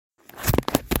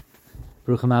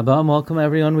Baruchim Abba, welcome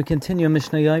everyone. We continue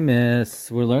Mishnah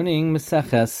Yomis. We're learning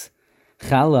Meseches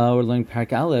Chala. We're learning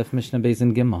Parak Aleph, Mishnah Beis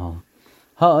and Gimel.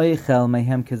 Ha'oichel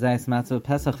mehem kezayis matzah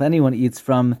Pesach. If anyone eats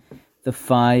from the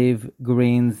 5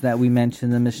 grains that we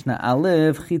mentioned in Mishnah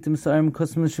Aleph, chitim sa'arim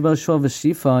kosm l'shiva shol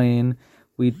v'shifayin,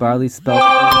 wheat, barley, spelt, and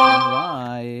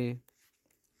rye.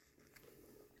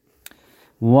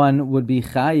 One would be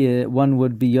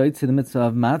yoytze the mitzvah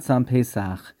of matzah on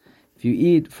Pesach. If you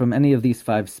eat from any of these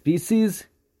 5 species,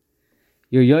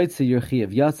 you're yoytze, you're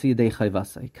chiyav. Yatsi yedei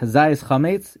chayvasai. Kazayis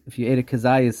chametz. If you ate a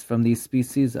kazayis from these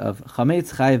species of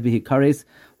chametz, chayav bihi kares,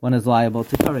 one is liable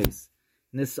to kares.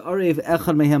 Nisarev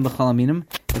echad mehem b'chal aminim.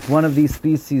 If one of these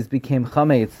species became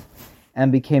chametz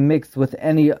and became mixed with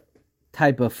any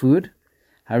type of food,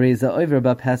 hareza over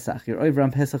ba Pesach. You're over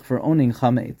on Pesach for owning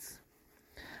chametz.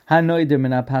 Hanoider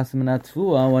mina pasim mina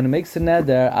tvua. One who makes a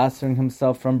neder, answering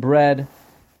himself from bread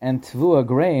and tvua,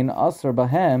 grain, asr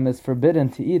bahem, is forbidden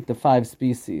to eat the 5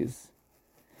 species.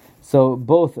 So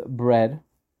both bread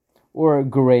or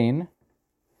grain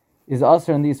is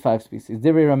asr in these 5 species.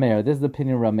 Divrei Rameir, this is the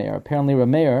opinion of Rameir. Apparently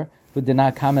Rameir, who did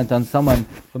not comment on someone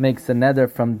who makes a neder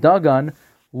from Dagan,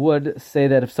 would say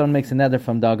that if someone makes a neder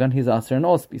from Dagan, he's asr in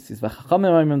all species. The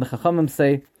Chachamim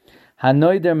say,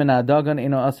 Hanoider min Dagan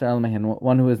ino asr al mehin.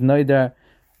 One who is noider,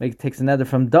 takes a neder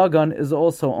from Dagan, is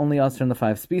also only asr in the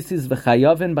 5 species.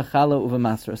 V'chayavin b'chala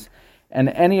u'v'masros. And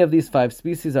any of these 5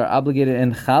 species are obligated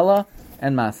in chala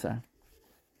and maser.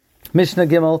 Mishnah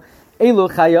Gimel, Elu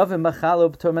chayavin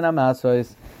b'chala u'p'tur min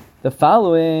ha'masros. The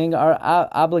following are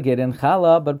obligated in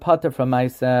chala, but pater from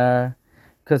meiser.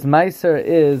 Because meiser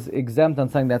is exempt on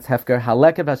something that's hefker.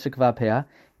 Haleket v'shikva peah.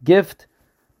 Gift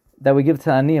that we give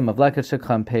to aniyim of leket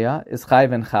shikva and peah is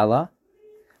chayiv in chala,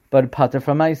 but pater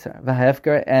from meiser.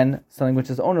 V'hefker, and something which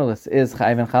is ownerless is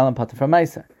chayiv and chala and pater from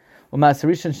meiser.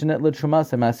 U'maserishan shenit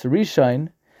l'trumasa. Maserishan,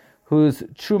 whose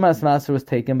trumas maser was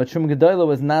taken, but trum gedola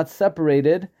was not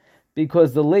separated,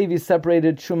 because the Levi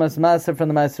separated trumas maser from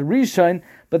the maserishan,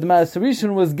 but the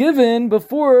maserishan was given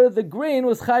before the grain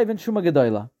was chayiv in truma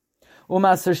gedola.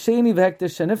 U'maser sheni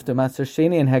v'hektish sheniftu. Maser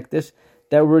sheni and hektish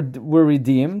that were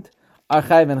redeemed are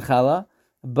chayiv and chala,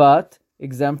 but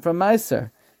exempt from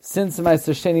meiser. Since the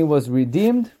Meiser Sheni was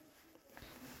redeemed,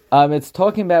 it's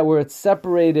talking about where it's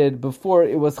separated before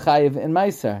it was chayiv in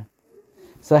Meiser.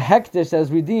 So hektish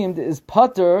as redeemed is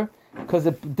pater because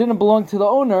it didn't belong to the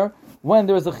owner when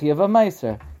there was a chayiv of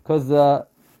Meiser, because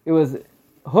it was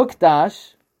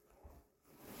hukdash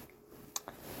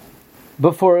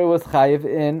before it was chayiv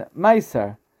in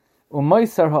Meiser.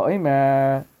 U'moiser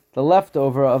ha'omer, the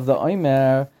leftover of the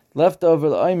omer,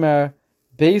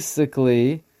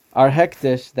 basically are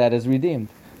hektish that is redeemed.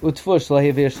 Utfush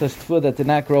lahivir that did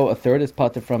not grow a third is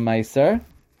pater from meiser,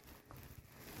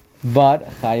 but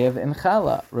chayev in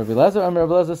chala. Rabbi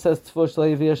Lezer says tfush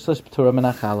lahivir shlish p'tura min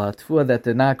chala. Tfua that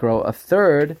did not grow a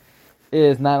third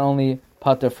is not only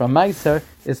pater from meiser,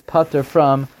 is pater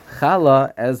from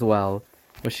chala as well.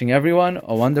 Wishing everyone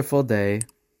a wonderful day.